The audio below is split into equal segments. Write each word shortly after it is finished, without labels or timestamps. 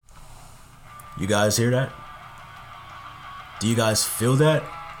You guys hear that? Do you guys feel that?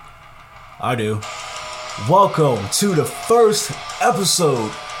 I do. Welcome to the first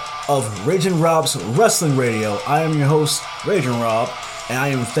episode of Raging Rob's Wrestling Radio. I am your host, Raging Rob, and I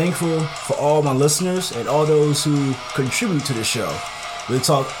am thankful for all my listeners and all those who contribute to the show. We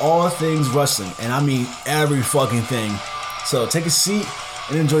talk all things wrestling, and I mean every fucking thing. So take a seat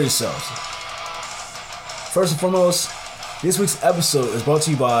and enjoy yourselves. First and foremost, this week's episode is brought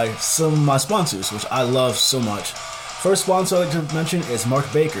to you by some of my sponsors, which I love so much. First sponsor I'd like to mention is Mark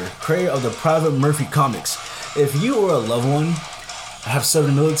Baker, creator of the Private Murphy comics. If you or a loved one have served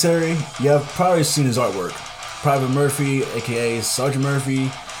in the military, you have probably seen his artwork. Private Murphy, aka Sergeant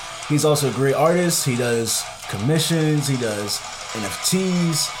Murphy, he's also a great artist. He does commissions, he does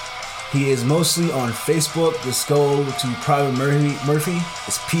NFTs. He is mostly on Facebook. Just go to Private Murphy.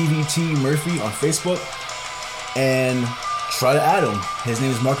 It's PVT Murphy on Facebook. And try to add him. His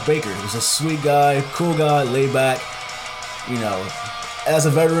name is Mark Baker. He's a sweet guy, cool guy, laid back. You know, as a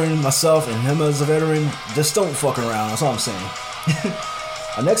veteran myself and him as a veteran, just don't fuck around. That's all I'm saying.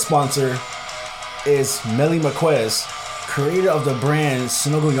 Our next sponsor is Melly Marquez, creator of the brand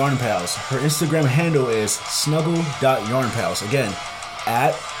Snuggle Yarn Pals. Her Instagram handle is snuggle.yarnpals. Again,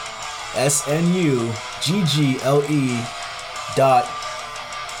 at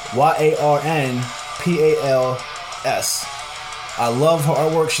snuggle.yarnpals. I love her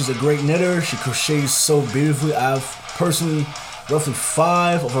artwork. She's a great knitter. She crochets so beautifully. I have personally roughly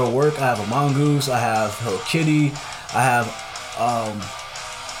 5 of her work. I have a mongoose. I have Hello Kitty. I have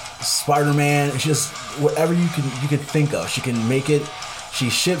Spider-Man. It's just whatever you can think of. She can make it. She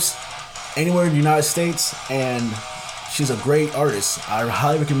ships anywhere in the United States, and she's a great artist. I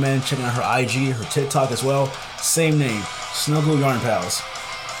highly recommend checking out her IG, her TikTok as well. Same name, Snuggle Yarn Pals.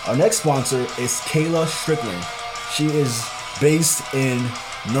 Our next sponsor is Kayla Strickland. She is based in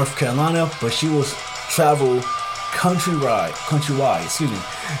North Carolina, but she will travel countrywide.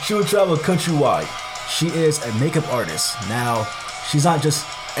 She will travel countrywide. She is a makeup artist. Now, she's not just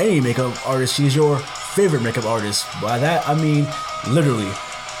any makeup artist, she's your favorite makeup artist. By that, I mean literally.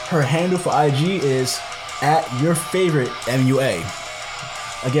 Her handle for IG is at your favorite MUA.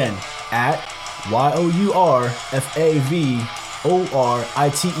 Again, at YOURFAVORITE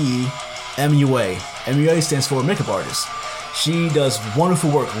MUA stands for makeup artist. She does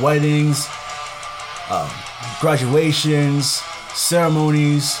wonderful work, weddings, graduations,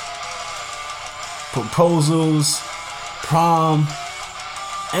 ceremonies, proposals, prom,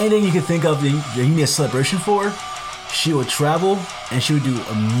 anything you can think of that you need a celebration for. She will travel and she will do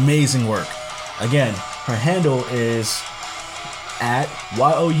amazing work. Again, her handle is at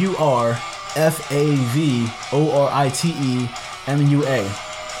YOURFAVORITE MUA.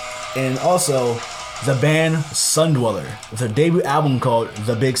 And also the band Sundweller with their debut album called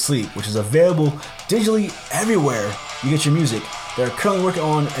The Big Sleep, which is available digitally everywhere you get your music. They're currently working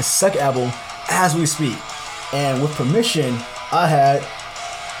on a second album as we speak. And with permission, I had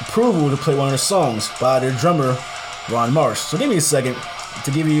approval to play one of their songs by their drummer, Ron Marsh. So give me a second to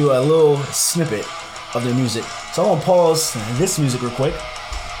give you a little snippet of their music. So I'm gonna pause this music real quick.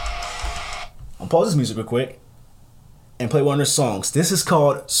 And play one of their songs. This is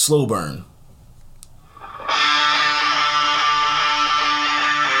called Slow Burn.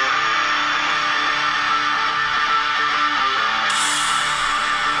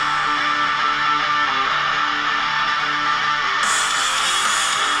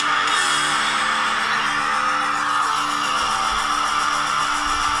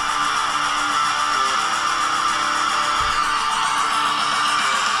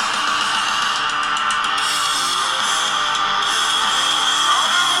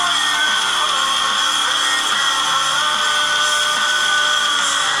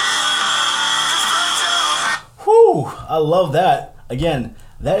 I love that. Again,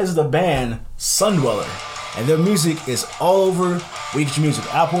 that is the band Sundweller, and their music is all over where you get your music.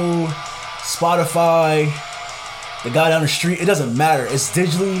 Apple, Spotify, the guy down the street, it doesn't matter. It's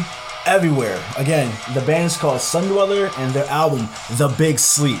digitally everywhere. Again, the band is called Sundweller, and their album, The Big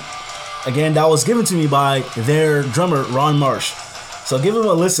Sleep. Again, that was given to me by their drummer, Ron Marsh. So give them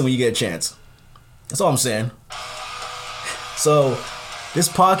a listen when you get a chance. That's all I'm saying. So, this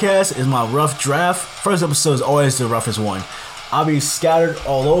podcast is my rough draft. First episode is always the roughest one. I'll be scattered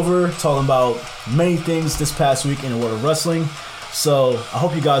all over, talking about many things this past week in the world of wrestling. So I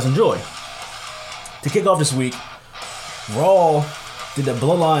hope you guys enjoy. To kick off this week, Raw did the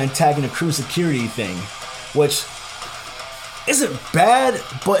Bloodline tagging the crew security thing, which isn't bad,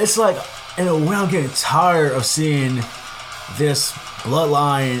 but it's like, in a way, I'm getting tired of seeing this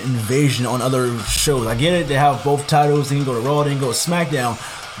Bloodline invasion on other shows. I get it, they have both titles, they can go to Raw, they can go to SmackDown,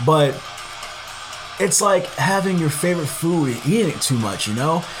 but it's like having your favorite food and eating it too much, you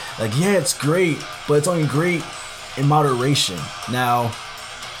know? Like, yeah, it's great, but it's only great in moderation. Now,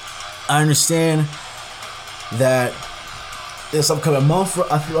 I understand that this upcoming month,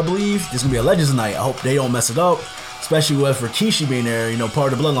 I believe, there's gonna be a Legends night. I hope they don't mess it up, especially with Rikishi being there, you know,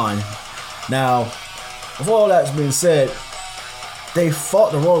 part of the bloodline. Now, with all that being said, they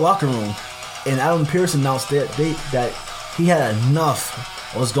fought the Royal Locker Room, and Adam Pearce announced that he had enough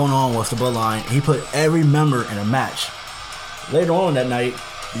of what's going on with the bloodline. He put every member in a match. Later on that night,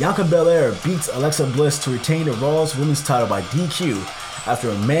 Bianca Belair beats Alexa Bliss to retain the Raw's Women's title by DQ after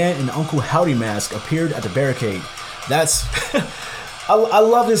a man in the Uncle Howdy mask appeared at the barricade. That's I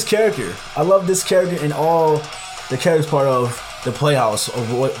love this character. I love this character and all the characters part of the Playhouse of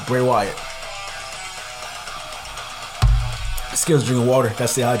Bray Wyatt. Skills drinking water, gotta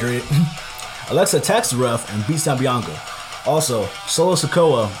stay hydrated. Alexa attacks the ref and beats down Bianca. Also, Solo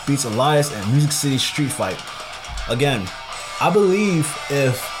Sikoa beats Elias in Music City Street Fight. Again, I believe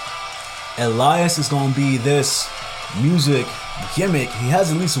if Elias is gonna be this music gimmick, he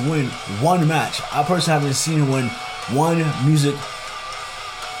has at least win one match. I personally haven't seen him win one music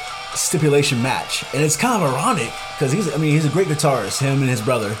stipulation match, and it's kind of ironic because he's a great guitarist, him and his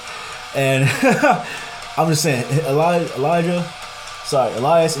brother, and I'm just saying, Elias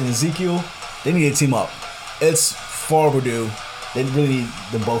and Ezekiel, they need to team up. It's far overdue. They really need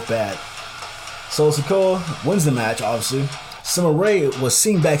them both bad. So Sikoa wins the match, obviously. Summer Rae was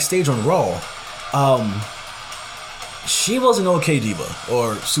seen backstage on Raw. She was an okay diva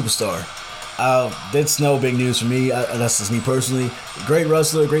or superstar. That's no big news for me. That's just me personally. Great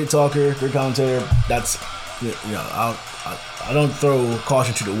wrestler, great talker, great commentator. That's, you know, I don't throw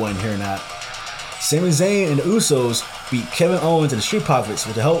caution to the wind here and that. Sami Zayn and the Usos beat Kevin Owens and the Street Profits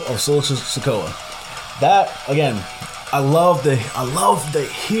with the help of Solo Sikoa. That, again, I love the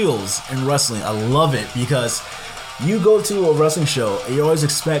heels in wrestling. I love it because you go to a wrestling show and you always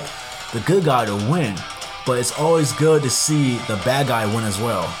expect the good guy to win, but it's always good to see the bad guy win as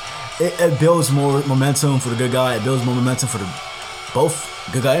well. It builds more momentum for the good guy. It builds more momentum for both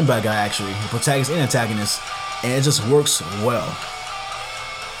good guy and bad guy, actually, the protagonist and antagonist, and it just works well.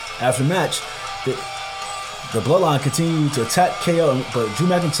 After the match, the Bloodline continued to attack KO, but Drew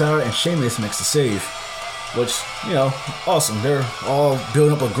McIntyre and Sheamus makes the save, which, you know, awesome. They're all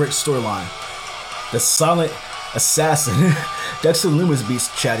building up a great storyline. The Silent Assassin, Dexter Lumis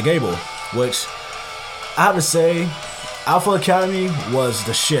beats Chad Gable, which I have to say, Alpha Academy was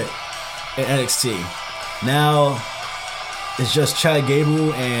the shit in NXT. Now it's just Chad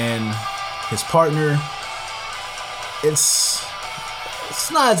Gable and his partner. It's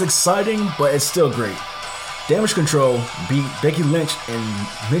not as exciting, but it's still great. Damage Control beat Becky Lynch and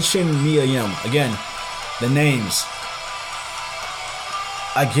Michin Mia Yim. Again, the names.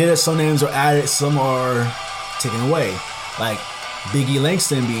 I get it, some names are added, some are taken away. Like Big E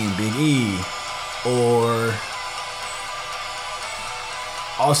Langston being Big E, or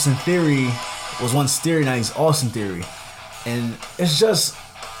Austin Theory was once Theory, now he's Austin Theory. And it's just,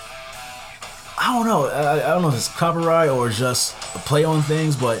 I don't know. I don't know if it's copyright or just a play on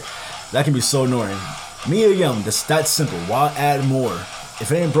things, but that can be so annoying. Mia Yim, that's simple. Why add more?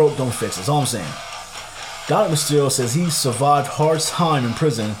 If it ain't broke, don't fix it. That's all I'm saying. Dominic Mysterio says he survived hard time in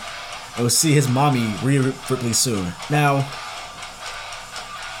prison and will see his mommy Rhea Ripley soon. Now,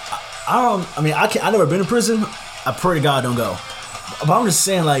 I never been in prison. I pray to God I don't go. But I'm just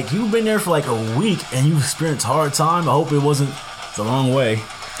saying, like, you've been there for like a week and you've experienced hard time. I hope it wasn't the wrong way.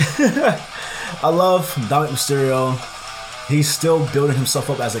 I love Dominic Mysterio. He's still building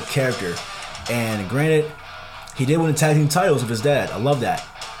himself up as a character. And granted, he did win the tag team titles with his dad. I love that.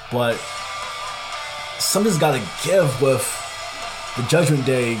 But something's got to give with the Judgment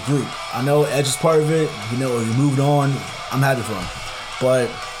Day group. I know Edge is part of it. You know, he moved on. I'm happy for him. But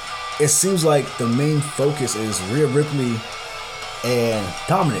it seems like the main focus is Rhea Ripley and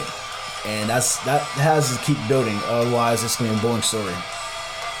Dominic. And that has to keep building. Otherwise, it's going to be a boring story.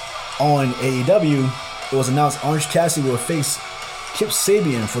 On AEW, it was announced Orange Cassidy will face Kip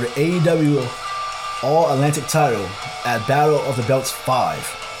Sabian for the AEW All-Atlantic title at Battle of the Belts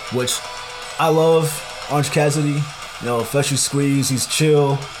 5, which I love. Orange Cassidy, you know, fleshy squeeze, he's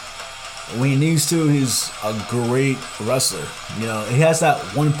chill. When he needs to, he's a great wrestler. You know, he has that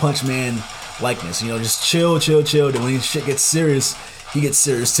One Punch Man likeness, you know, just chill. Then when shit gets serious, he gets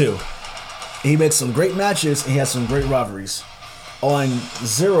serious too. He makes some great matches and he has some great rivalries. On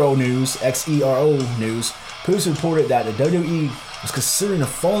Zero News, XERO News, police reported that the WWE was considering the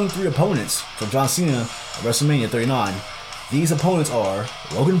following 3 opponents for John Cena at WrestleMania 39. These opponents are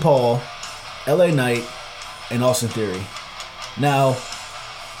Logan Paul, LA Knight, and Austin Theory. Now,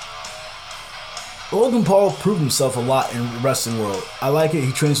 Logan Paul proved himself a lot in the wrestling world. I like it.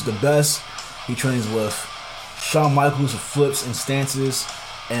 He trains with the best. He trains with Shawn Michaels with flips and stances.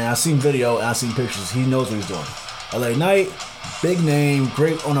 And I've seen video and I've seen pictures. He knows what he's doing. LA Knight, big name,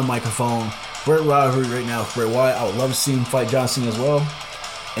 great on a microphone. Great rivalry right now with Bray Wyatt. I would love to see him fight John Cena as well.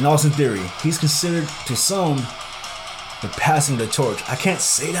 And Austin Theory, he's considered to some the passing the torch. I can't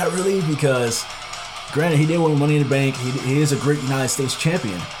say that really because, granted, he did win Money in the Bank. He is a great United States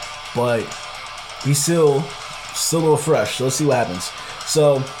champion, but he's still a little fresh. So let's see what happens.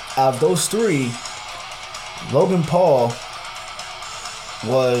 So out of those three, Logan Paul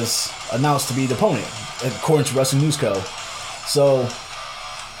was announced to be the opponent, according to Wrestling News Co. So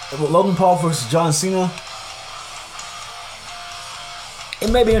Logan Paul versus John Cena,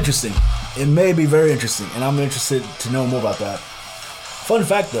 it may be interesting. It may be very interesting, and I'm interested to know more about that. Fun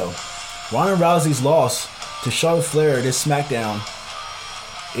fact though, Ronda Rousey's loss to Charlotte Flair this SmackDown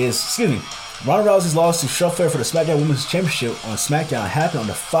Ronda Rousey's loss to Charlotte Flair for the SmackDown Women's Championship on SmackDown happened on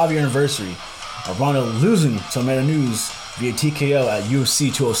the 5-year anniversary of Ronda losing to Amanda Nunes via TKO at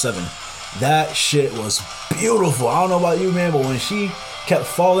UFC 207. That shit was beautiful. I don't know about you, man, but when she kept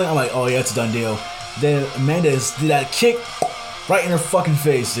falling, I'm like, oh yeah, it's a done deal. Then Amanda did that kick right in her fucking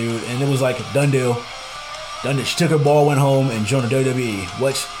face, dude, and it was like a done deal. Done deal. She took her ball, went home, and joined the WWE,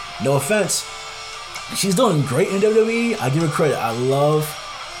 which, no offense, she's doing great in WWE. I give her credit.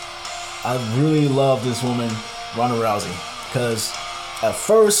 I really love this woman, Ronda Rousey, because at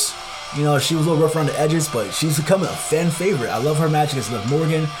first, you know, she was a little rough around the edges, but she's becoming a fan favorite. I love her match against Liv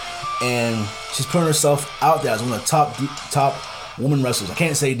Morgan, and she's putting herself out there as one of the top woman wrestlers. I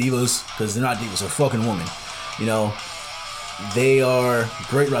can't say divas because they're not divas; they're fucking women. You know, they are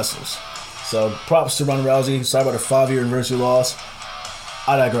great wrestlers. So props to Ronda Rousey. Sorry about the 5-year anniversary loss.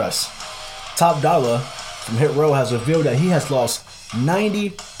 I digress. Top Dollar from Hit Row has revealed that he has lost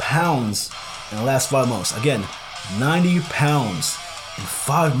 90 pounds in the last 5 months. Again, 90 pounds in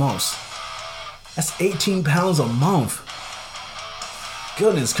 5 months. That's 18 pounds a month.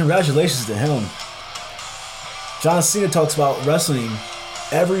 Goodness, congratulations to him. John Cena talks about wrestling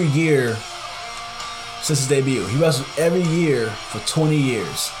every year since his debut. He wrestled every year for 20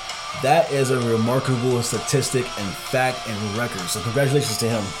 years. That is a remarkable statistic and fact and record. So congratulations to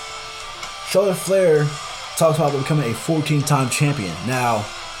him. Charlotte Flair talks about becoming a 14-time champion. Now,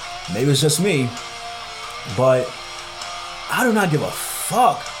 maybe it's just me, but I do not give a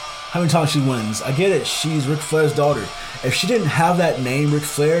fuck how many times she wins. I get it, she's Ric Flair's daughter. If she didn't have that name, if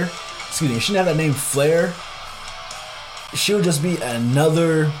she didn't have that name Flair, she would just be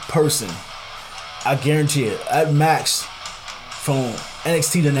another person. I guarantee it. At max, from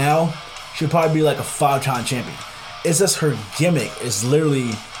NXT to now, she'll probably be like a 5-time champion. It's just her gimmick is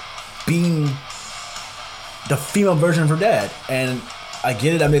literally being the female version of her dad. And I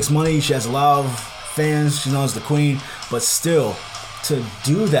get it, that makes money. She has a lot of fans. She's known as the queen. But still, to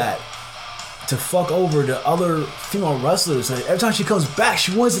do that, to fuck over the other female wrestlers, like, every time she comes back,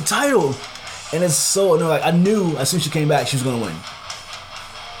 she wins the title. And it's so annoying. Like, I knew as soon as she came back, she was going to win.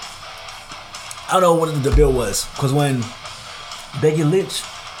 I don't know what the deal was. Because when Becky Lynch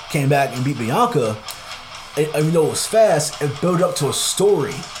came back and beat Bianca, even though it was fast, it built up to a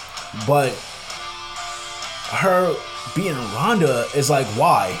story. But her beating Ronda is like,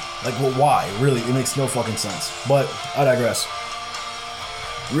 why? Like, well, why? Really, it makes no fucking sense. But I digress.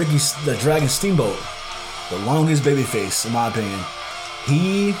 Ricky the Dragon Steamboat, the longest babyface, in my opinion,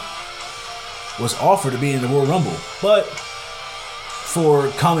 he was offered to be in the Royal Rumble, but for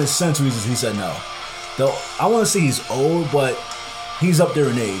common sense reasons, he said no. Though I want to say he's old, but he's up there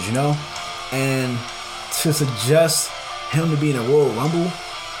in age, you know? And to suggest him to be in the Royal Rumble,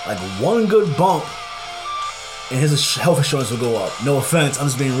 like one good bump and his health insurance will go up. No offense, I'm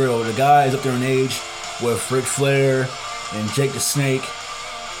just being real. The guy is up there in age with Ric Flair and Jake the Snake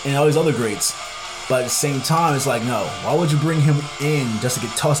and all these other greats. But at the same time, it's like, no. Why would you bring him in just to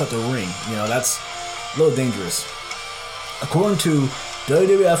get tossed out the ring? You know, that's a little dangerous. According to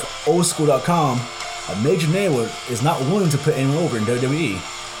WWFOldSchool.com, a major name is not willing to put anyone over in WWE.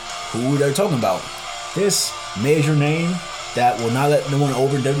 Who they're talking about? This major name that will not let no one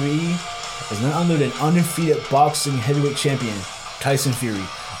over in WWE is none other than undefeated boxing heavyweight champion Tyson Fury.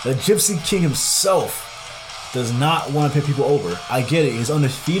 The Gypsy King himself does not want to put people over. I get it, he's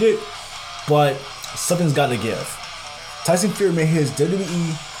undefeated, but something's got to give. Tyson Fury made his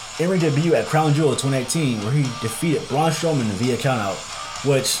WWE in-ring debut at Crown Jewel 2018, where he defeated Braun Strowman via countout,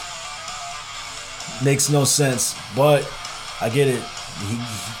 which makes no sense, but I get it.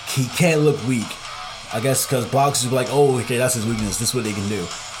 He can't look weak. I guess because boxers be like, oh, okay, that's his weakness. This is what they can do.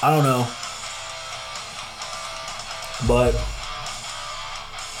 I don't know. But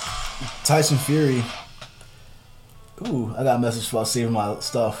Tyson Fury. Ooh, I got a message about saving my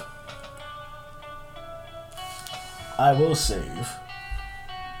stuff. I will save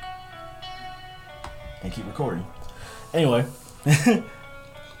and keep recording. Anyway,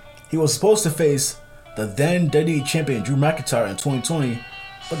 he was supposed to face the then WWE champion Drew McIntyre in 2020,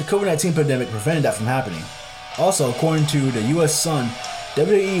 but the COVID-19 pandemic prevented that from happening. Also, according to the U.S. Sun,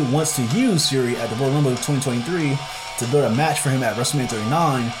 WWE wants to use Fury at the Royal Rumble 2023 to build a match for him at WrestleMania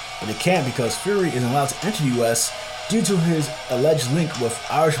 39, but they can't because Fury isn't allowed to enter the U.S. due to his alleged link with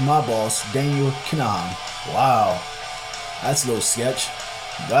Irish mob boss Daniel Kinahan. Wow, that's a little sketch.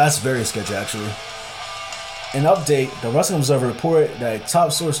 That's very sketchy, actually. An update, the Wrestling Observer reported that a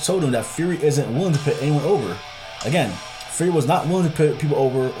top source told him that Fury isn't willing to put anyone over. Again, Fury was not willing to put people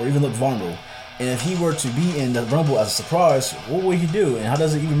over or even look vulnerable. And if he were to be in the Rumble as a surprise, what would he do? And how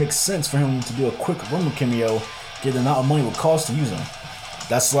does it even make sense for him to do a quick Rumble cameo, given the amount of money it would cost to use him?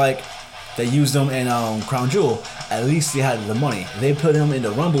 That's like they used him in Crown Jewel. At least they had the money. If they put him in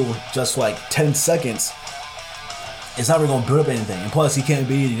the Rumble just for like 10 seconds, it's not really going to build up anything. And plus, he can't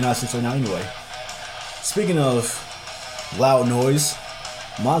be in the United States right now anyway. Speaking of loud noise,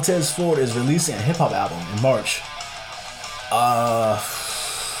 Montez Ford is releasing a hip-hop album in March. I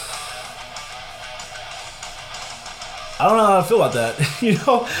don't know how I feel about that.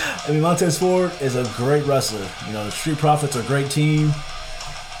 I mean, Montez Ford is a great wrestler. The Street Profits are a great team.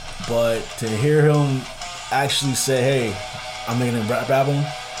 But to hear him actually say, hey, I'm making a rap album,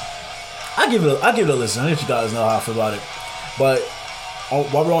 I give it a listen. I let you guys know how I feel about it. But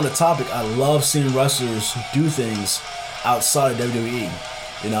while we're on the topic, I love seeing wrestlers do things outside of WWE,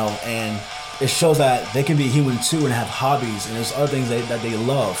 and it shows that they can be human too and have hobbies, and there's other things that they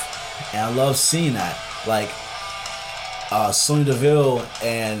love, and I love seeing that. Like Sonya Deville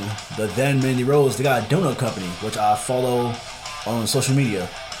and the then Mandy Rose, they got a donut company, which I follow on social media.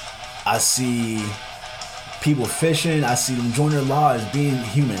 I see people fishing, I see them enjoying their lives, being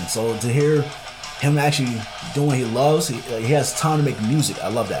human. So to hear him actually doing what he loves, he has time to make music. I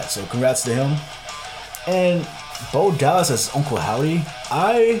love that. So congrats to him. And Bo Dallas as Uncle Howdy,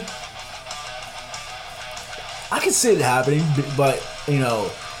 I can see it happening, but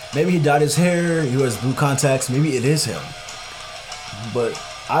maybe he dyed his hair, he wears blue contacts, maybe it is him. But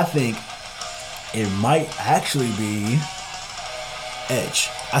I think it might actually be Edge.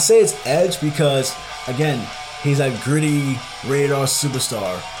 I say it's Edge because, again, he's a gritty radar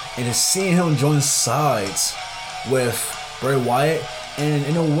superstar. And just seeing him join sides with Bray Wyatt, and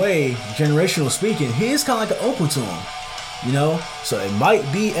in a way, generational speaking, he is kind of like an uncle to him, So it might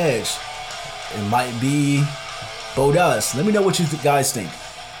be Edge, it might be Bo Dallas. Let me know what you guys think.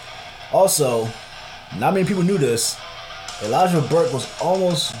 Also, not many people knew this. Elijah Burke was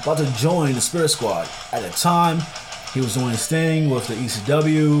almost about to join the Spirit Squad. At the time, he was doing his thing with the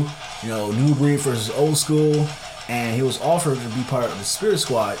ECW, New Breed versus Old School. And he was offered to be part of the Spirit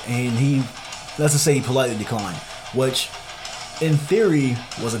Squad, and let's just say he politely declined, which in theory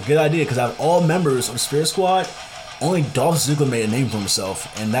was a good idea because out of all members of the Spirit Squad, only Dolph Ziggler made a name for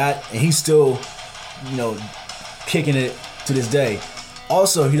himself, and he's still, kicking it to this day.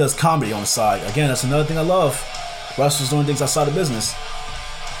 Also, he does comedy on the side. Again, that's another thing I love. Wrestlers doing things outside of business.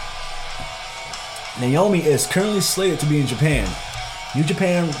 Naomi is currently slated to be in Japan. New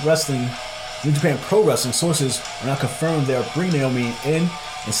Japan Pro Wrestling sources are not confirmed they are bringing Naomi in.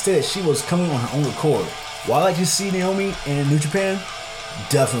 Instead, she was coming on her own accord. Would I like to see Naomi in New Japan?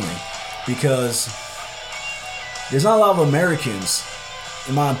 Definitely. Because there's not a lot of Americans,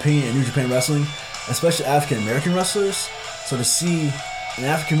 in my opinion, in New Japan Wrestling, especially African American wrestlers. So to see an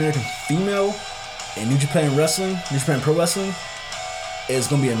African American female in New Japan Wrestling, New Japan Pro Wrestling, is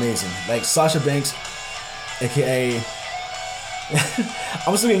going to be amazing. Like Sasha Banks, aka...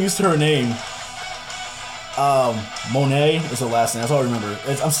 I'm still getting used to her name. Monet is her last name. That's all I remember.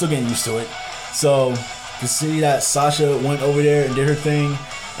 I'm still getting used to it. So to see that Sasha went over there and did her thing,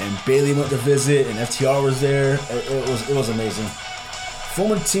 and Bayley went to visit, and FTR was there, it was amazing.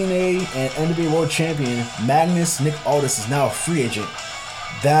 Former TNA and NWA World Champion Magnus Nick Aldis is now a free agent.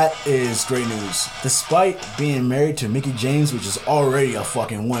 That is great news. Despite being married to Mickie James, which is already a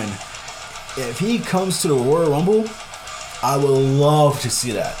fucking win, if he comes to the Royal Rumble, I would love to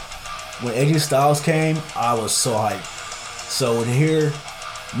see that. When AJ Styles came, I was so hyped. So to hear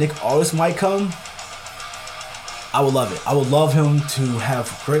Nick Aldis might come, I would love it. I would love him to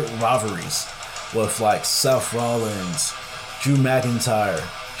have great rivalries with like Seth Rollins, Drew McIntyre,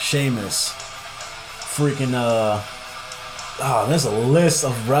 Sheamus, freaking there's a list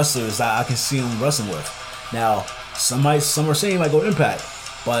of wrestlers that I can see him wrestling with. Now, some are saying he might go Impact,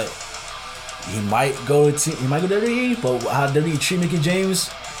 but he might go to WWE. But how WWE treat Mickie James,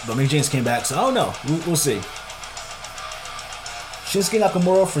 but Mickey James came back, so I don't know. We'll see. Shinsuke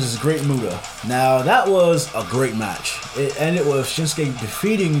Nakamura versus Great Muta. Now, that was a great match. It ended with Shinsuke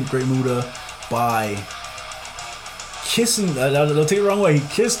defeating Great Muta by kissing, don't take it the wrong way, he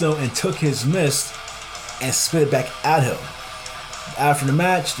kissed him and took his mist and spit it back at him. After the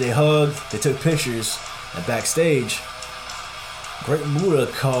match, they hugged, they took pictures, and backstage, Great Muta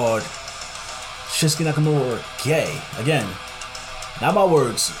called Shinsuke Nakamura gay. Again, not my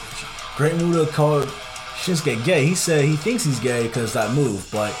words. Great Muta called Shinsuke gay. He said he thinks he's gay because of that move,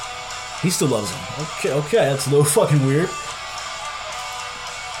 but he still loves him. Okay, that's a little fucking weird.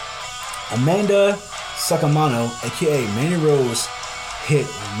 Amanda Sacramento, aka Mandy Rose, hit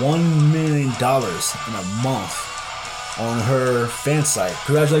 $1 million in a month on her fan site.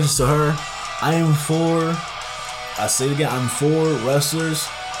 Congratulations to her. I say it again, I'm for wrestlers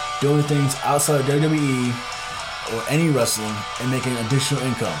doing things outside of WWE or any wrestling and making additional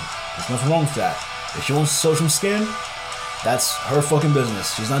income. There's nothing wrong with that. If she wants to show some skin, that's her fucking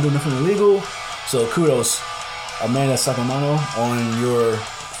business. She's not doing nothing illegal. So kudos, Amanda Sacramento, on your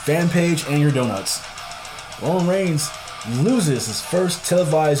fan page and your donuts. Roman Reigns loses his first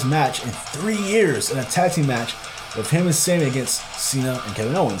televised match in 3 years in a tag team match with him and Sami against Cena and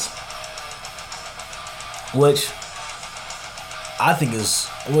Kevin Owens. Which I think is...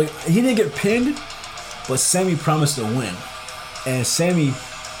 Well, he didn't get pinned, but Sami promised to win. And Sami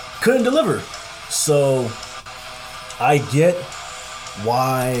couldn't deliver. So I get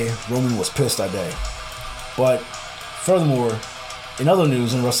why Roman was pissed that day. But furthermore, in other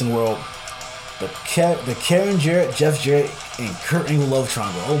news in the wrestling world, the Karen Jarrett, Jeff Jarrett, and Kurt Angle love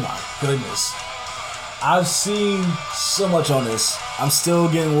triangle. Oh my goodness. I've seen so much on this. I'm still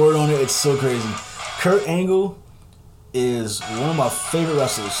getting word on it. It's so crazy. Kurt Angle is one of my favorite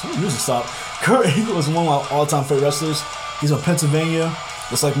wrestlers. Music stop. Kurt Angle is one of my all-time favorite wrestlers. He's from Pennsylvania,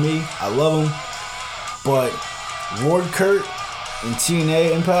 just like me. I love him. But Lord Kurt in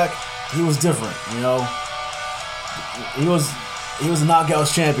TNA Impact, he was different, you know. He was a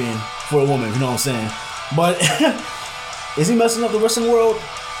knockouts champion for a woman, if you know what I'm saying. But is he messing up the wrestling world?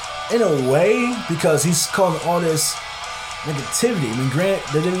 In a way, because he's causing all this negativity. I mean, granted,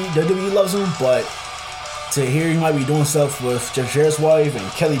 WWE loves him, but to hear he might be doing stuff with Jeff Jarrett's wife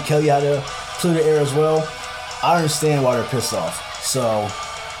and Kelly had to clear the air as well, I understand why they're pissed off. So,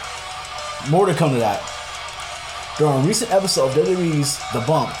 more to come to that. During a recent episode of WWE's The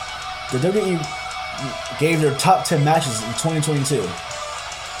Bump, the WWE gave their top 10 matches in 2022.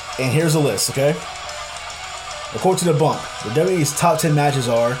 And here's a list, okay? According to The Bump, the WWE's top 10 matches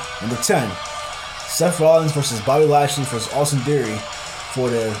are: number 10, Seth Rollins versus Bobby Lashley versus Austin Theory for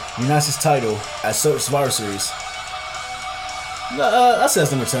the United States title at Survivor Series. That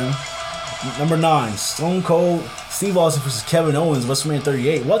says number 10. Number 9, Stone Cold Steve Austin versus Kevin Owens, WrestleMania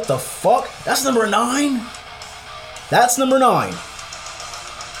 38. What the fuck? That's number 9? That's number 9.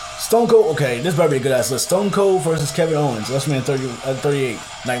 Stone Cold, okay, this better be a good ass list. Stone Cold versus Kevin Owens, WrestleMania 38,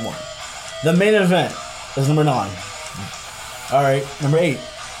 night 1. The main event is number 9. Alright, number 8.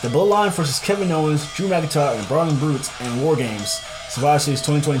 The Bloodline versus Kevin Owens, Drew McIntyre, and Brawling Brutes in War Games, Survivor Series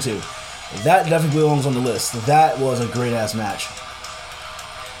 2022. That definitely belongs on the list. That was a great ass match.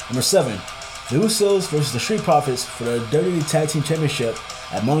 Number 7. The Usos versus the Street Profits for the WWE Tag Team Championship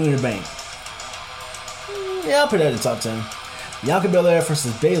at Money in the Bank. Yeah, I'll put that in the top 10. Bianca Belair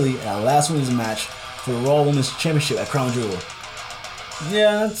versus Bayley in our last women's match for the Raw Women's Championship at Crown Jewel.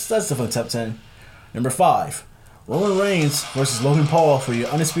 Yeah, that's definitely top 10. Number 5. Roman Reigns versus Logan Paul for your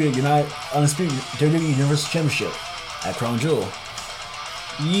undisputed WWE Universal Championship at Crown Jewel.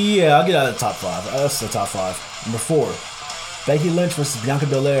 Yeah, I'll get out of the top 5. That's the top 5. Number 4. Becky Lynch versus Bianca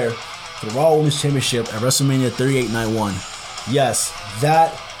Belair for the Raw Women's Championship at WrestleMania 38 Night 1. Yes,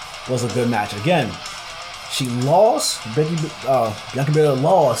 that was a good match. Again, she lost, Bianca Belair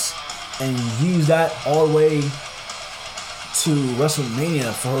lost, and used that all the way to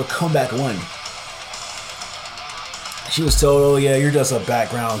WrestleMania for her comeback win. She was told, "Oh yeah, you're just a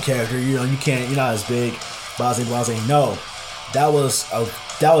background character. You know, you're not as big." Blase. No, that was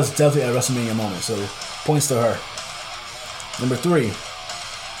definitely a WrestleMania moment. So points to her. Number 3,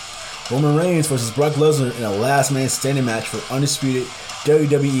 Roman Reigns versus Brock Lesnar in a last man standing match for undisputed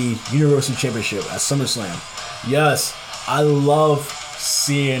WWE Universal Championship at SummerSlam. Yes, I love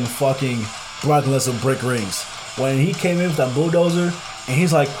seeing fucking Brock Lesnar break rings. When he came in with that bulldozer and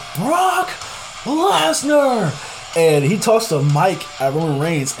he's like, "Brock Lesnar!" And he talks to Mike at Roman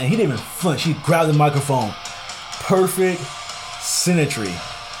Reigns and he didn't even flinch. He grabbed the microphone. Perfect symmetry.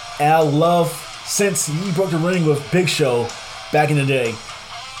 And I love, since he broke the ring with Big Show back in the day,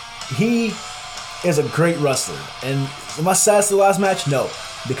 he is a great wrestler. And am I sad to the last match? No.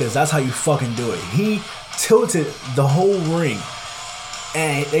 because that's how you fucking do it. He tilted the whole ring,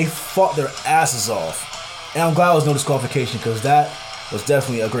 and they fought their asses off. And I'm glad there was no disqualification because that was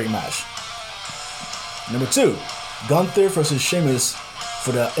definitely a great match. Number 2, Gunther versus Sheamus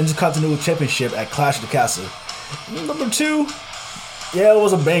for the Intercontinental Championship at Clash of the Castle. Number 2, yeah, it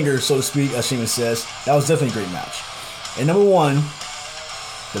was a banger, so to speak, as Sheamus says. That was definitely a great match. And number 1,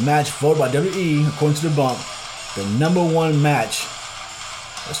 the match voted by WWE, according to the bump, the number 1 match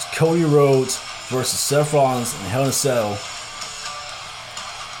was Cody Rhodes versus Seth Rollins in Hell in a Cell.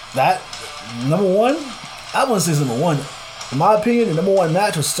 That, number 1, I wouldn't say it's number 1. In my opinion, the number 1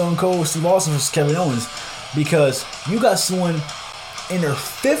 match was Stone Cold Steve Austin versus Kevin Owens, because you got someone in their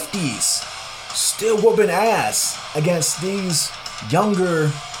 50s still whooping ass against these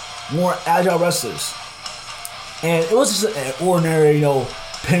younger, more agile wrestlers. And it was just an ordinary,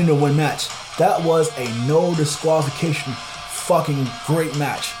 pin to win match. That was a no disqualification fucking great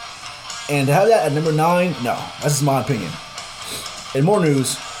match. And to have that at number 9, no, that's just my opinion. In more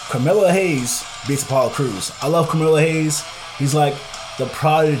news, Carmelo Hayes beats Apollo Crews. I love Carmelo Hayes. He's like the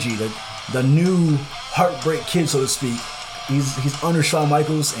prodigy, the new heartbreak kid, so to speak. He's under Shawn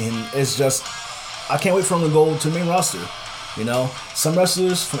Michaels, and it's just, I can't wait for him to go to the main roster. Some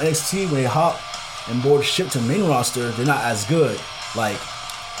wrestlers from NXT, when they hop and board ship to the main roster, they're not as good, like,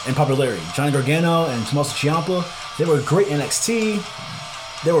 in popularity. Johnny Gargano and Tommaso Ciampa, they were great in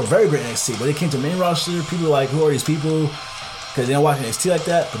NXT. They were very great in NXT, but they came to the main roster. People were like, who are these people? Because they don't watch NXT like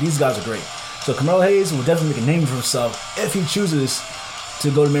that, but these guys are great. So Carmelo Hayes will definitely make a name for himself if he chooses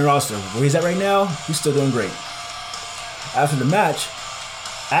to go to the main roster. Where he's at right now, he's still doing great. After the match,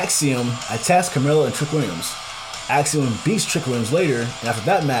 Axiom attacks Carmelo and Trick Williams. Axiom beats Trick Williams later, and after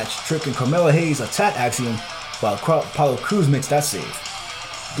that match, Trick and Carmelo Hayes attack Axiom while Apollo Crews makes that save.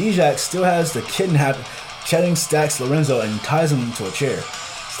 Dijak still has the kidnap Channing Stacks Lorenzo and ties him to a chair.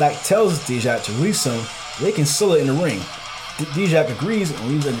 Stack tells Dijak to release him, they can seal it in the ring. Dijak agrees and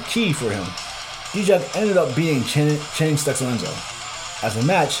leaves a key for him. Dijak ended up beating Channing Stacks Lorenzo. After the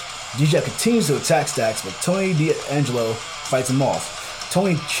match, Dijak continues to attack Stacks, but Tony D'Angelo fights him off.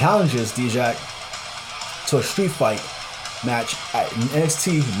 Tony challenges Dijak to a street fight match at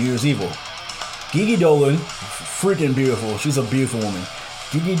NXT New Year's Evil. Gigi Dolan, freaking beautiful, she's a beautiful woman.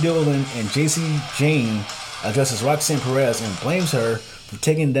 Gigi Dolan and JC Jane addresses Roxanne Perez and blames her for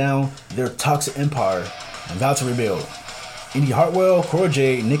taking down their toxic empire and vows to rebuild. Indy Hartwell, Cora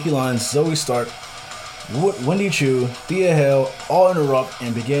Jade, Nikki Lyons, Zoe Stark, Wendy Chu, Thea Hale all interrupt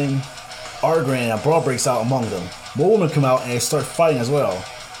and begin arguing, and a brawl breaks out among them. More women come out and they start fighting as well.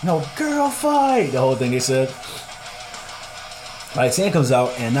 Girl fight! The whole thing they said. Roxanne comes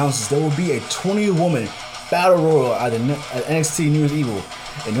out and announces there will be a 20-woman battle royal at NXT New Year's Evil,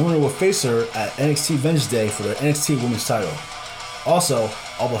 and no one will face her at NXT Vengeance Day for the NXT Women's title. Also,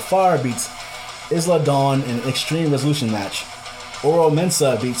 Alba Fire beats Isla Dawn in an Extreme Resolution match. Oro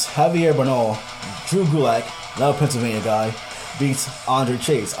Mensah beats Javier Bernal. Drew Gulak, another Pennsylvania guy, beats Andre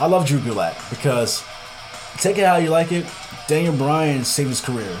Chase. I love Drew Gulak because, take it how you like it, Daniel Bryan saved his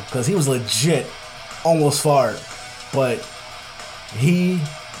career because he was legit almost fired, but he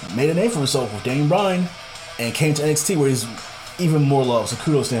made a name for himself with Daniel Bryan and came to NXT where he's even more loved, so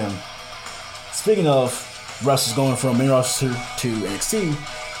kudos to him. Speaking of wrestlers going from main roster to NXT,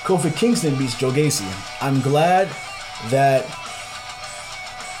 Kofi Kingston beats Joe Gacy. I'm glad that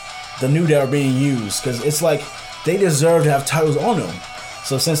the New Day are being used because it's like they deserve to have titles on them.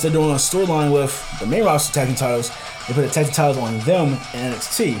 So since they're doing a storyline with the main roster tag team titles, they put the tag team titles on them in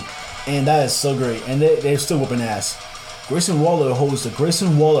NXT, and that is so great. And they're still whooping ass. Grayson Waller holds the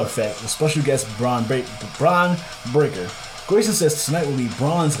Grayson Waller effect with special guest Braun Breaker. Grayson says tonight will be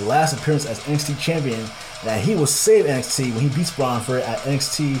Braun's last appearance as NXT champion, and that he will save NXT when he beats Braun for it at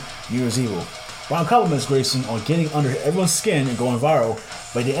NXT New Year's Evil. Braun compliments Grayson on getting under everyone's skin and going viral,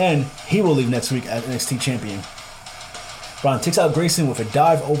 but at the end, he will leave next week as NXT champion. Braun takes out Grayson with a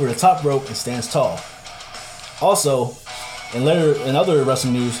dive over the top rope and stands tall. Also, in other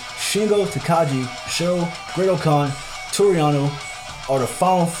wrestling news, Shingo Takagi, Sho, Great Khan, Toriano are the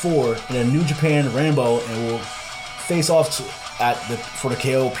final 4 in a New Japan Rambo and will face off for the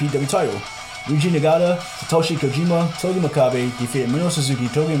KOPW title. Yuji Nagata, Satoshi Kojima, Togi Makabe defeated Minoru Suzuki,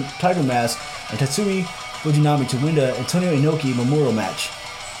 Tiger Mask, and Tatsumi Fujinami to win the Antonio Inoki Memorial match.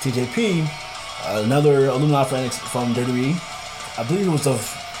 TJP, another alumni from WWE, I believe he was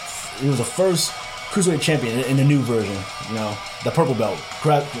the first Cruiserweight champion in the new version, the purple belt.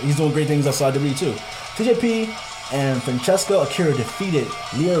 He's doing great things outside WWE too. TJP and Francesca Akira defeated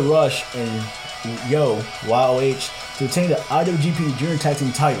Leah Rush and YOH to obtain the IWGP Junior Tag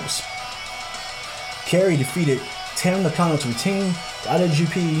Team titles. Kerry defeated Tam Nakano to retain the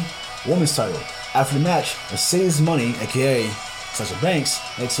IWGP Women's title. After the match, Mercedes Money, aka Sasha Banks,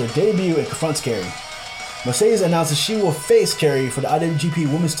 makes her debut and confronts Carrie. Mercedes announces she will face Carrie for the IWGP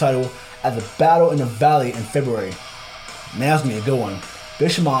Women's title at the Battle in the Valley in February. Man, that's gonna be a good one.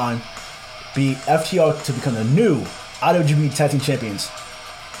 Bishamon beat FTR to become the new IWGP Tag Team Champions.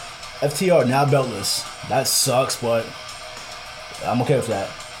 FTR now beltless. That sucks, but I'm okay with that.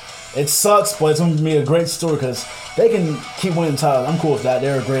 It sucks, but it's going to be a great story because they can keep winning titles. I'm cool with that.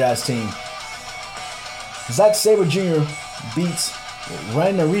 They're a great ass team. Zack Sabre Jr. beats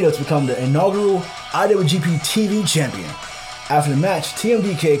Ren Narita to become the inaugural IWGP TV champion. After the match,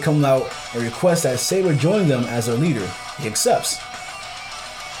 TMDK comes out and requests that Sabre join them as their leader. He accepts.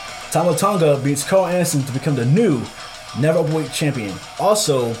 Tama Tonga beats Carl Anderson to become the new Never Openweight champion.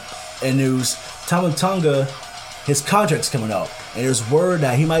 Also, in news, Tama Tonga, his contract's coming up, and there's word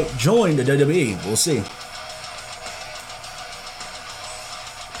that he might join the WWE. We'll see.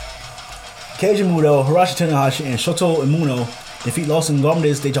 Keiji Muto, Hiroshi Tanahashi, and Shoto Imino defeat Los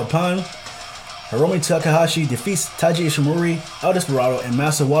Ingobernables de Japan. Hiromu Takahashi defeats Taiji Ishimori, El Desperado, and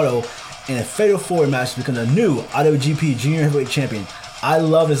Masa Wato in a Fatal 4 match to become the new IWGP Junior Heavyweight Champion. I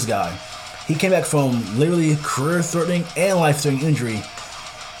love this guy. He came back from literally career-threatening and life-threatening injury,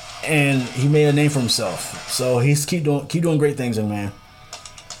 and he made a name for himself. So he's keep doing great things, man.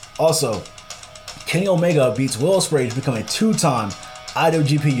 Also, Kenny Omega beats Will Ospreay to become a 2-time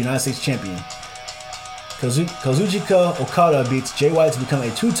IWGP United States Champion. Kazuchika Okada beats Jay White to become a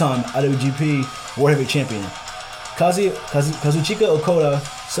 2-time IWGP World Heavyweight Champion. Kazuchika Okada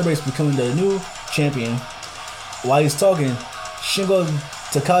celebrates becoming the new champion. While he's talking, Shingo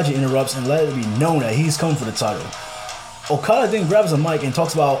Takagi interrupts and let it be known that he's coming for the title. Okada then grabs a mic and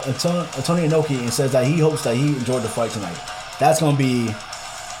talks about Antonio Inoki and says that he hopes that he enjoyed the fight tonight. That's going to be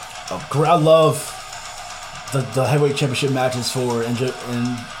a great. I love the heavyweight championship matches for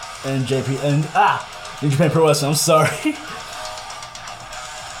NJP and New Japan Pro Wrestling. I'm sorry.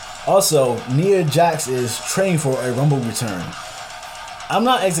 Also, Nia Jax is training for a Rumble return. I'm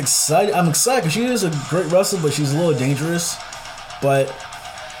not as excited. I'm excited because she is a great wrestler, but she's a little dangerous. But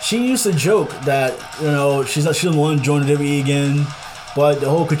she used to joke that, you know, she doesn't want to join the WWE again. But the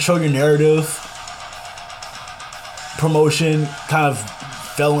whole control your narrative promotion kind of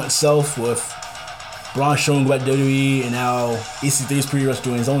fell on itself with Braun showing back WWE, and now EC3 is pretty much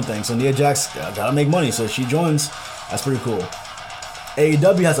doing his own thing. So Nia Jax gotta make money, so she joins. That's pretty cool.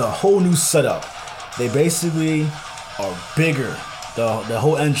 AEW has a whole new setup. They basically are bigger. The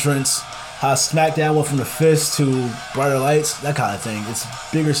whole entrance, how SmackDown went from the fist to brighter lights, that kind of thing. It's a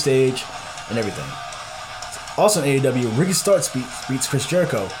bigger stage and everything. Also in AEW, Ricky Starks beats Chris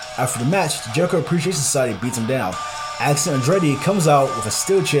Jericho. After the match, the Jericho Appreciation Society beats him down. Axel Andretti comes out with a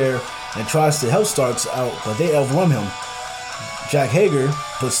steel chair and tries to help Starks out, but they overwhelm him. Jack Hager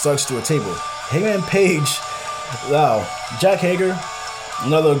puts Starks to a table. Hangman Page, wow. Jack Hager,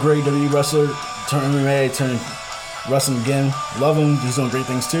 another great WWE wrestler, turned MMA, turned wrestling again. Love him, he's doing great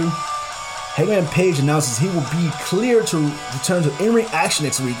things too. Hangman Page announces he will be cleared to return to in-ring action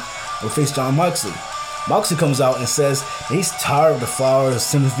next week and will face Jon Moxley. Moxley comes out and says that he's tired of the flowers, the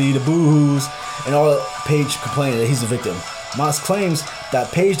sympathy, the boo-hoos, and all that. Page complaining that he's a victim. Mox claims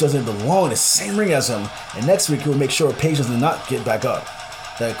that Page doesn't belong in the same ring as him, and next week he will make sure Page does not get back up.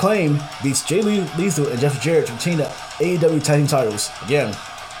 The Acclaim beats Jay Lethal and Jeff Jarrett to retain the AEW tag team titles. Again,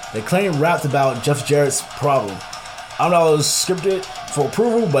 the Acclaim rapped about Jeff Jarrett's problem. I don't know if it was scripted for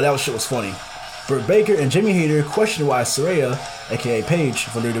approval, but that shit was funny. Britt Baker and Jamie Hayter question why Saraya, aka Paige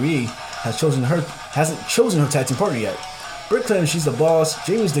from WWE, hasn't chosen her tag team partner yet. Britt claims she's the boss,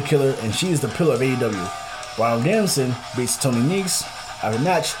 Jamie's the killer, and she is the pillar of AEW. Bryan Danielson beats Tony Nese. After the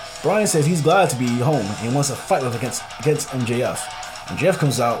match, Bryan says he's glad to be home and wants to fight against MJF. MJF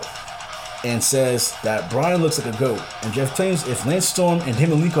comes out and says that Bryan looks like a goat. MJF claims if Lance Storm and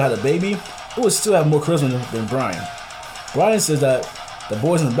him and Nico had a baby, it would still have more charisma than Bryan. Bryan says that the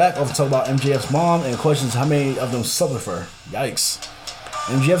boys in the back often talk about MJF's mom and questions how many of them slept with her. Yikes.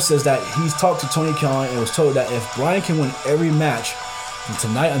 MJF says that he's talked to Tony Khan and was told that if Bryan can win every match from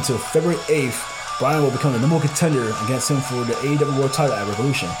tonight until February 8th, Bryan will become the number one contender against him for the AEW World title at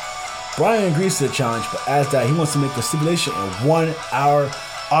Revolution. Bryan agrees to the challenge, but adds that he wants to make the stipulation a 1-hour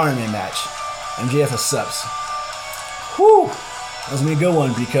Iron Man match. MJF accepts. Whew! That's gonna be a good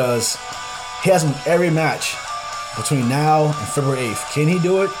one because he has him every match between now and February 8th. Can he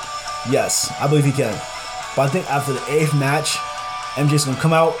do it? Yes, I believe he can. But I think after the 8th match, MJ's gonna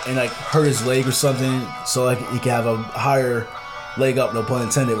come out and hurt his leg or something, so he can have a higher leg up, no pun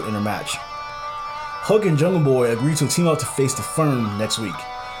intended, in a match. Hook and Jungle Boy agree to team up to face the Firm next week.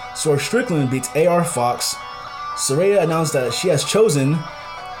 Swerve Strickland beats AR Fox. Saraya announced that she has chosen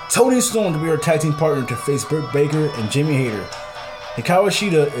Toni Storm to be her tag team partner to face Britt Baker and Jamie Hayter. Hikaru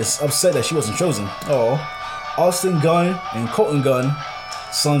Shida is upset that she wasn't chosen. Oh, Austin Gunn and Colton Gunn,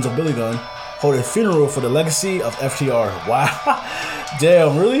 sons of Billy Gunn, hold a funeral for the legacy of FTR. Wow.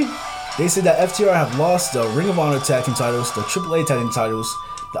 Damn, really? They said that FTR have lost the Ring of Honor tag team titles, the AAA tag team titles,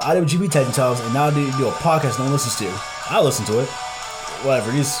 the IWGP tag team titles, and now they do a podcast no one listens to. I listen to it.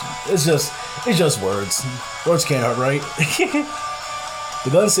 Whatever. It's just words. Words can't hurt, right? The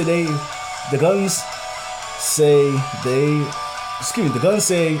Guns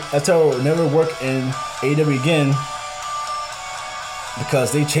say FTR will never work in AEW again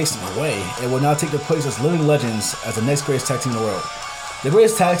because they chased them away and will now take their place as living legends as the next greatest tag team in the world. The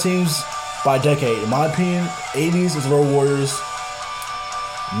greatest tag teams by decade, in my opinion, 80s is the Road Warriors,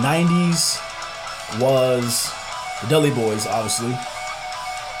 90s was the Dudley Boys, obviously.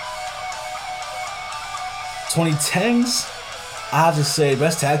 2010s, I have to say,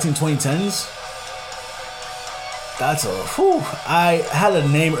 best tag team 2010s. That's a whew. I had a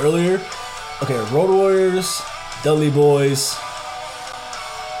name earlier. Okay, Road Warriors, Dudley Boys.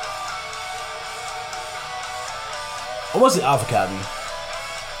 What was the Alpha Academy?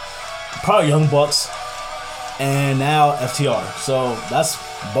 Probably Young Bucks. And now FTR. So that's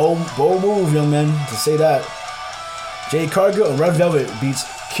bold move, young men, to say that. Jade Cargill and Red Velvet beats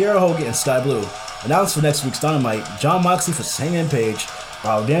Kiera Hogan and Sky Blue. Announced for next week's Dynamite, Jon Moxley versus Hangman Page,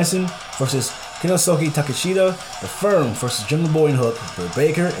 Bryan Danielson versus Kinosuke Takeshita, The Firm versus Jungle Boy and Hook, Britt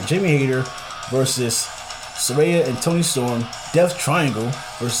Baker and Jamie Hayter versus Saraya and Toni Storm, Death Triangle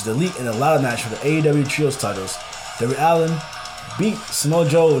versus the Elite in a ladder match for the AEW Trios titles. Darby Allin beat Samoa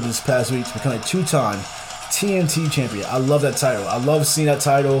Joe this past week to become a two-time TNT champion. I love that title. I love seeing that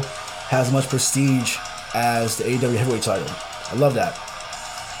title has as much prestige as the AEW heavyweight title. I love that.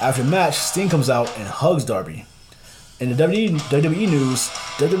 After the match, Sting comes out and hugs Darby. In the WWE news,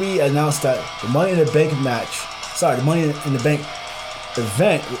 WWE announced that the Money in the Bank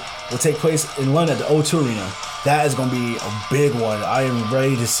event will take place in London at the O2 Arena. That is going to be a big one. I am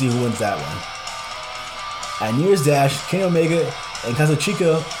ready to see who wins that one. At New Year's Dash, Kenny Omega and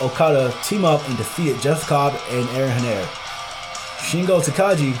Kazuchika Okada team up and defeated Jeff Cobb and Aaron Henare. Shingo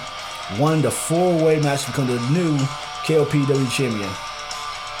Takagi won the 4-way match to become the new KOPW champion.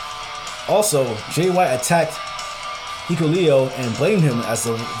 Also, Jay White attacked Hikuleo and blamed him as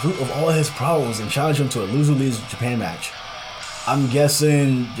the root of all his problems and challenged him to a loser-lose Japan match. I'm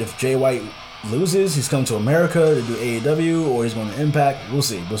guessing if Jay White loses, he's coming to America to do AEW or he's going to Impact. We'll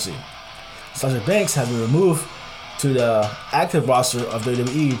see. Sasha Banks has been removed to the active roster of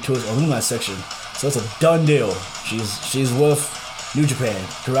WWE to his alumni section, so it's a done deal. She's with New Japan.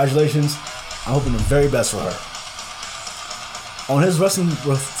 Congratulations. I'm hoping the very best for her. On his Wrestling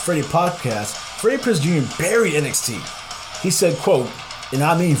with Freddie podcast, Freddie Prinze Jr. buried NXT. He said, quote, and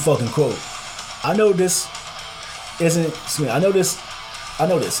I mean fucking quote, I know this. It's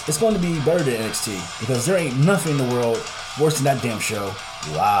going to be better than NXT because there ain't nothing in the world worse than that damn show.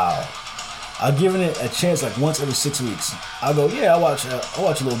 Wow. I've given it a chance like once every 6 weeks. I'll go, yeah, I'll watch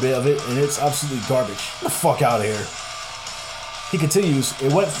a little bit of it, and it's absolutely garbage. Get the fuck out of here. He continues,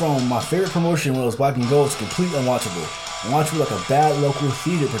 it went from my favorite promotion when it was Black and Gold to complete unwatchable. Unwatchable like a bad local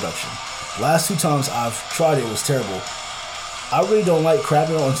theater production. Last 2 times I've tried it was terrible. I really don't like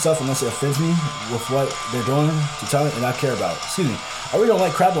crapping on stuff unless it offends me with what they're doing to talent and I care about. Excuse me. I really don't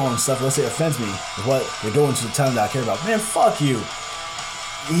like crapping on stuff unless it offends me with what they're doing to the talent that I care about. Man, fuck you.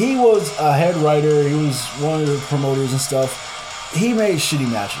 He was a head writer. He was one of the promoters and stuff. He made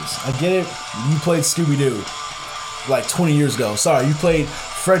shitty matches. I get it. You played Scooby-Doo like 20 years ago. Sorry, you played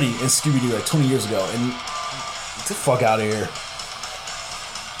Freddy in Scooby-Doo like 20 years ago. And get the fuck out of here.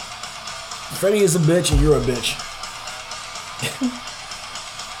 Freddy is a bitch and you're a bitch.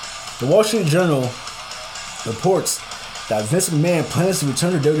 The Wall Street Journal reports that Vince McMahon plans to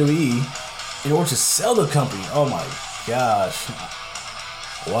return to WWE in order to sell the company. Oh my gosh.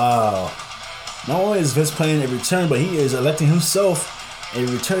 Wow. Not only is Vince planning a return, but he is electing himself and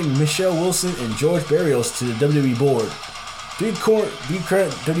returning Michelle Wilson and George Barrios to the WWE board. Three current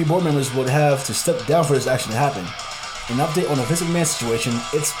WWE board members would have to step down for this action to happen. An update on the Vince McMahon situation,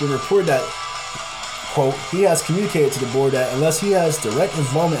 it's been reported that, quote, he has communicated to the board that unless he has direct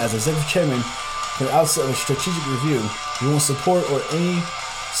involvement as executive chairman from the outset of a strategic review, he won't support or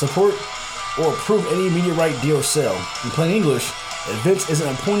approve any media right deal or sale. In plain English, if Vince isn't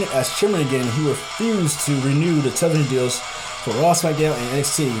appointed as chairman again, he refused to renew the television deals for Raw, SmackDown, and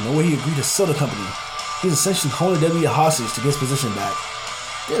NXT, nor will he agree to sell the company. He's essentially holding WWE hostage to get his position back.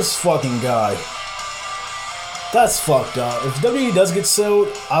 This fucking guy. That's fucked up. If WWE does get sued,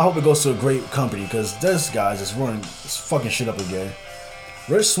 I hope it goes to a great company because this guy's just running this fucking shit up again.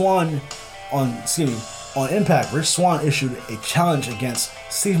 Rich Swann on Impact, Rich Swann issued a challenge against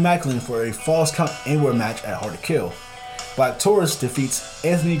Steve Maclin for a Falls Count Anywhere match at Hard to Kill. Black Taurus defeats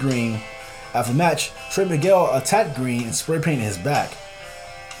Anthony Green. After the match, Trey Miguel attacked Green and spray painted his back.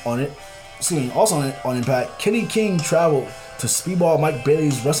 Also on Impact, Kenny King traveled to Speedball Mike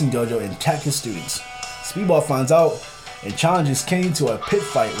Bailey's wrestling dojo and attacked his students. Speedball finds out and challenges Kenny to a pit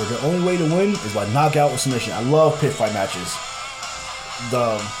fight where the only way to win is by knockout or submission. I love pit fight matches.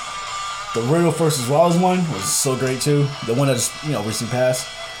 The Riddle versus Rollins one was so great too. The one that just recently passed.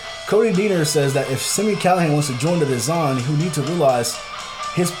 Cody Deaner says that if Sami Callihan wants to join the design, he will need to realize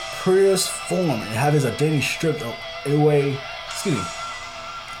his purest form and have his identity stripped away.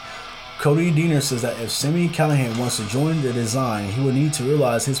 Cody Deaner says that if Sami Callihan wants to join the design, he will need to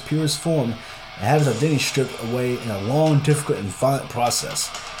realize his purest form and have his identity stripped away in a long, difficult, and violent process.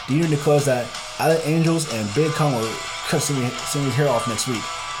 Deaner declares that Alec Angels and Big Con will cut Sami's hair off next week.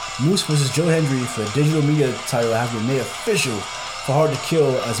 Moose vs. Joe Hendry for the digital media title has been made official for Hard to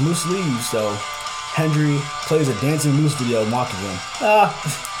Kill. As Moose leaves, though, Hendry plays a dancing Moose video mocking him.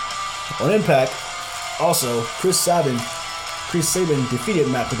 On Impact, also, Chris Sabin defeated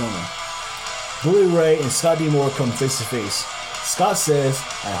Matt Cardona. Bully Ray and Scott D. Moore come face to face. Scott says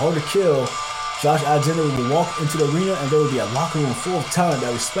at Hard to Kill, Josh Alexander will walk into the arena and there will be a locker room full of talent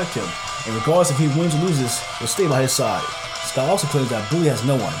that respect him, and regardless if he wins or loses, will stay by his side. Scott also claims that Bully has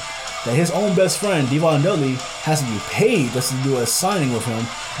no one, that his own best friend, Devon Dudley, has to be paid just to do a signing with him,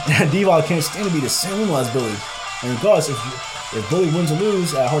 and Devon can't stand to be the same level as Bully. And regardless if Bully wins or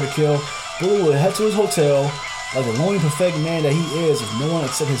loses at Hard to Kill, Bully will head to his hotel like the lonely, perfect man that he is with no one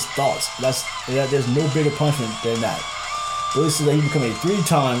except his thoughts. There's no bigger punishment than that. Bully says that he become a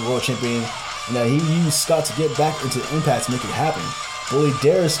 3-time world champion and that he used Scott to get back into Impact to make it happen. Bully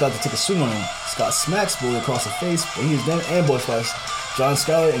dares Scott to take a swing on him. Scott smacks Bully across the face, but he is then ambushed by John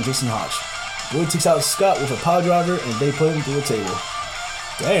Skyler and Jason Hodge. Bully takes out Scott with a power driver and they put him through the table.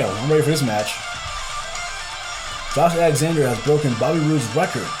 Damn, I'm ready for this match. Josh Alexander has broken Bobby Roode's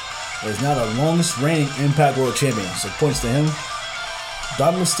record and is now the longest reigning Impact World Champion, so points to him.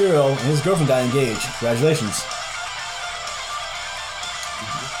 Dominic Mysterio and his girlfriend got engaged. Congratulations.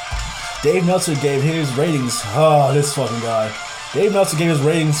 Dave Meltzer gave his ratings. Oh, this fucking guy. Dave Meltzer gave his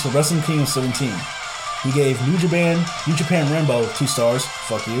ratings for Wrestling Kingdom 17. He gave New Japan Rambo 2 stars.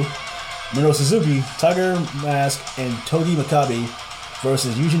 Fuck you. Minoru Suzuki, Tiger Mask, and Togi Makabe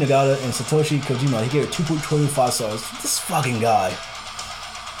versus Yuji Nagata and Satoshi Kojima. He gave it 2.25 stars. This fucking guy.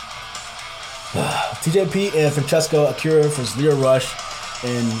 TJP and Francesco Akira versus Leo Rush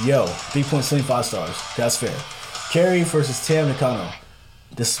and 3.75 stars. That's fair. Kerry versus Tam Nakano.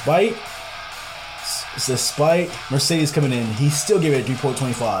 Despite Mercedes coming in, he still gave it a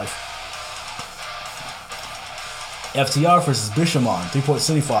 3.25. FTR versus Bishamon,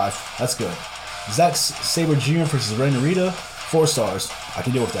 3.75. That's good. Zack Sabre Jr. versus Ray Narita, 4 stars. I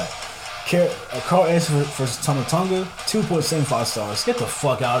can deal with that. Carl Anderson versus Tama Tonga, 2.75 stars. Get the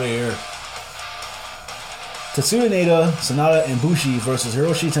fuck out of here. Tetsuya Naito, Sonata, and Bushi versus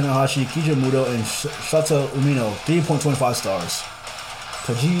Hiroshi Tanahashi, Kija Muto, and Shota Umino, 3.25 stars.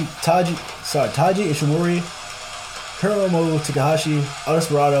 Taiji Ishimori, Hiromu Takahashi, El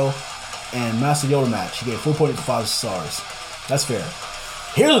Desperado, and Master Yoda match. He gave 4.5 stars. That's fair.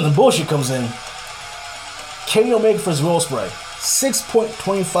 Here's when the bullshit comes in. Kenny Omega versus Will Ospreay,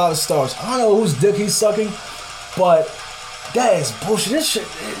 6.25 stars. I don't know whose dick he's sucking, but that is bullshit.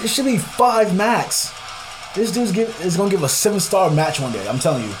 It should be 5 max. This dude is going to give a 7-star match one day. I'm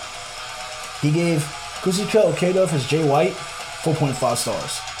telling you. He gave Kazuchika Okada versus Jay White 4.5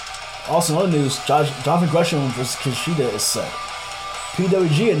 stars. Also, in other news, Jonathan Gresham versus Kushida is set.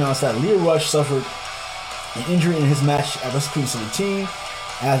 PWG announced that Leo Rush suffered an injury in his match at Wrestle Kingdom 17 and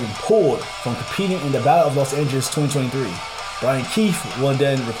has been pulled from competing in the Battle of Los Angeles 2023. Brian Keith will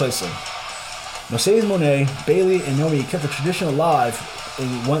then replace him. Mercedes Moné, Bayley, and Naomi kept the tradition alive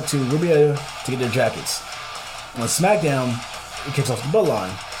and went to Ribia to get their jackets. On SmackDown, it kicks off the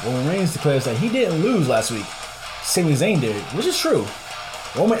bloodline. Roman Reigns declares that he didn't lose last week. Sami Zayn did, which is true.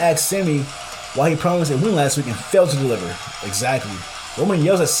 Roman asks Sami why he promised a win last week and failed to deliver. Exactly. Roman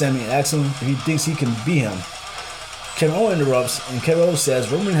yells at Sami and asks him if he thinks he can beat him. Kevin Owens interrupts, and Kevin Owens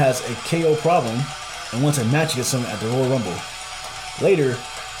says Roman has a KO problem and wants a match against him at the Royal Rumble. Later,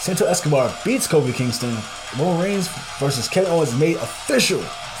 Santo Escobar beats Kofi Kingston. Roman Reigns versus Kevin Owens is made official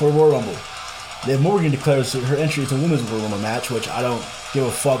for the Royal Rumble. Liv Morgan declares her entry to the Women's Royal Rumble match, which I don't give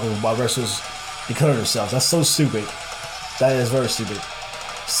a fuck about wrestlers declaring themselves. That's so stupid. That is very stupid.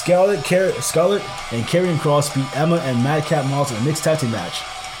 Scarlett and Karrion Kross beat Emma and Madcap Moss in a mixed tag team match.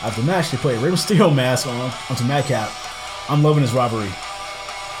 After the match, they put a Rey Mysterio mask onto Madcap. I'm loving this rivalry.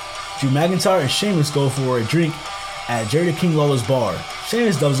 Drew McIntyre and Sheamus go for a drink at Jerry the King Lawler's bar.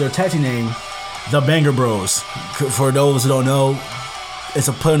 Sheamus dubs their tag team name The Banger Bros. For those who don't know, it's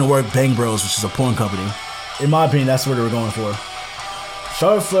a play on the word Bang Bros, which is a porn company. In my opinion, that's what they were going for.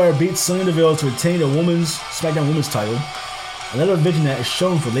 Charlotte Flair beats Sonya Deville to retain the SmackDown Women's title. Another division that is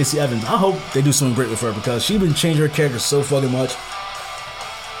shown for Lacey Evans. I hope they do something great with her because she's been changing her character so fucking much.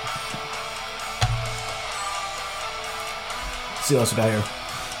 Let's see what else we got here.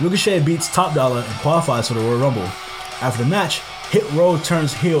 Ricochet beats Top Dollar and qualifies for the Royal Rumble. After the match, Hit Row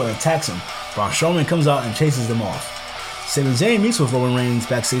turns heel and attacks him. Braun Strowman comes out and chases them off. Sami Zayn meets with Roman Reigns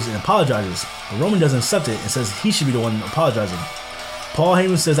backstage and apologizes, but Roman doesn't accept it and says he should be the one apologizing. Paul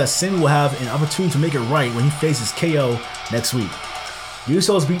Heyman says that Sami will have an opportunity to make it right when he faces KO next week. The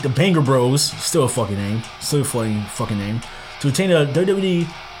Usos beat the Banger Bros, still a fucking name, still a funny fucking name, to retain the WWE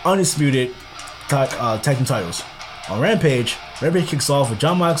Undisputed Tag Team titles. On Rampage kicks off with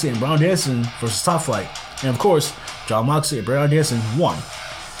Jon Moxley and Bryan Danielson versus Top Flight, and of course, Jon Moxley and Bryan Danielson won.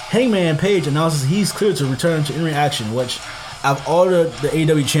 Hangman Page announces he's cleared to return to in-ring action, which, out of all the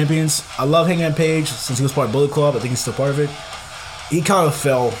AEW champions, I love Hangman Page since he was part of Bullet Club. I think he's still part of it. He kind of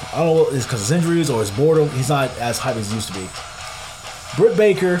fell. I don't know if it's because of his injuries or his boredom. He's not as hype as he used to be. Britt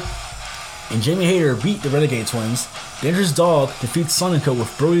Baker and Jamie Hayter beat the Renegade Twins. Dangerous Dog defeats Sonica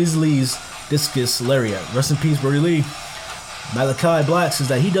with Brody Lee's Discus Lariat. Rest in peace, Brody Lee. Malachi Black says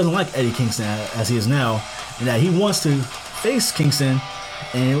that he doesn't like Eddie Kingston as he is now, and that he wants to face Kingston,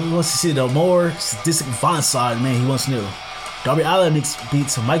 and he wants to see the more sadistic, violent side man he once knew. Darby Allin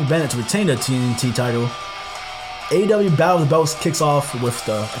beats Mike Bennett to retain the TNT title. AEW Battle of the Belts kicks off with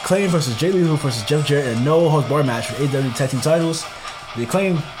the Acclaim versus Jay Lethal versus Jeff Jarrett in a no-holds barred match for AEW Tag Team titles. The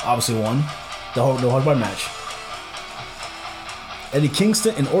Acclaim obviously won the no-holds barred match. Eddie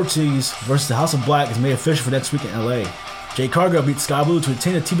Kingston and Ortiz versus the House of Black is made official for next week in LA. Jade Cargill beats Sky Blue to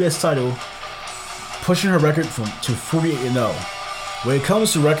retain the TBS title, pushing her record to 48-0. When it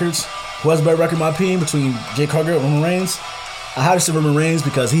comes to records, who has a better record in my opinion between Jade Cargill and Roman Reigns? I have to say Roman Reigns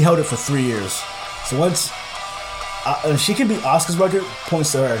because he held it for 3 years. So once she can beat Asuka's record,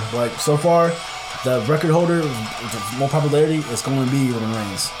 points to her. But so far, the record holder with more popularity is going to be Roman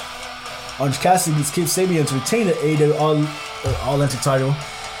Reigns. Orange Cassidy beats Kip Sabian to retain the AEW All-Atlantic title.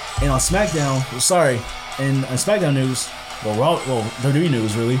 And on SmackDown, in SmackDown news, WWE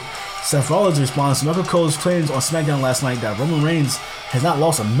news really, Seth Rollins responds to Michael Cole's claims on SmackDown last night that Roman Reigns has not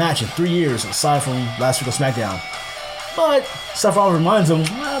lost a match in 3 years aside from last week on SmackDown. But Seth Rollins reminds him,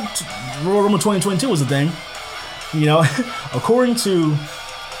 Royal Rumble 2022 was a thing. You know, according to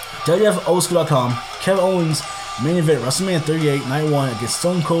WWFOldSchool.com, Kevin Owens main event WrestleMania 38 Night 1 against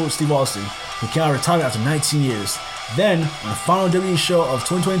Stone Cold Steve Austin, who came out of retirement after 19 years. Then, on the final WWE show of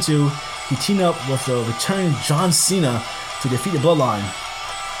 2022, he teamed up with the returning John Cena to defeat the Bloodline.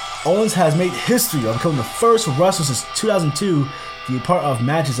 Owens has made history by becoming the first wrestler since 2002 to be part of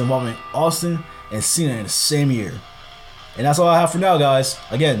matches involving Austin and Cena in the same year. And that's all I have for now, guys.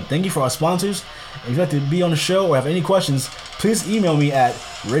 Again, thank you for our sponsors. If you'd like to be on the show or have any questions, please email me at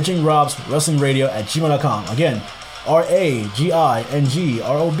RagingRobsWrestlingRadio@gmail.com. Again,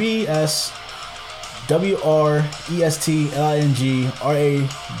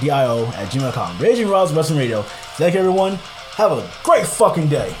 RagingRobsWrestlingRadio@gmail.com. Raging Robs Wrestling Radio. Thank you, everyone. Have a great fucking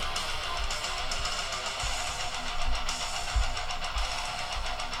day.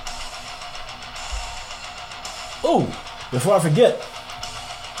 Oh, before I forget,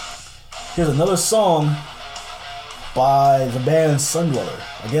 here's another song by the band Sundweller.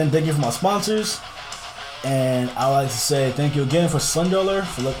 Again, thank you for my sponsors, and I would like to say thank you again for Sundweller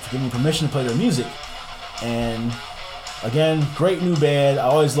for giving me permission to play their music. And again, great new band. I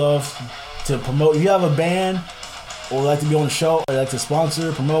always love to promote. If you have a band or would like to be on the show or like to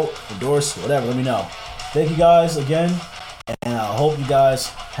sponsor, promote, endorse, whatever, let me know. Thank you guys again, and I hope you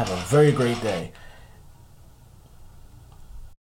guys have a very great day.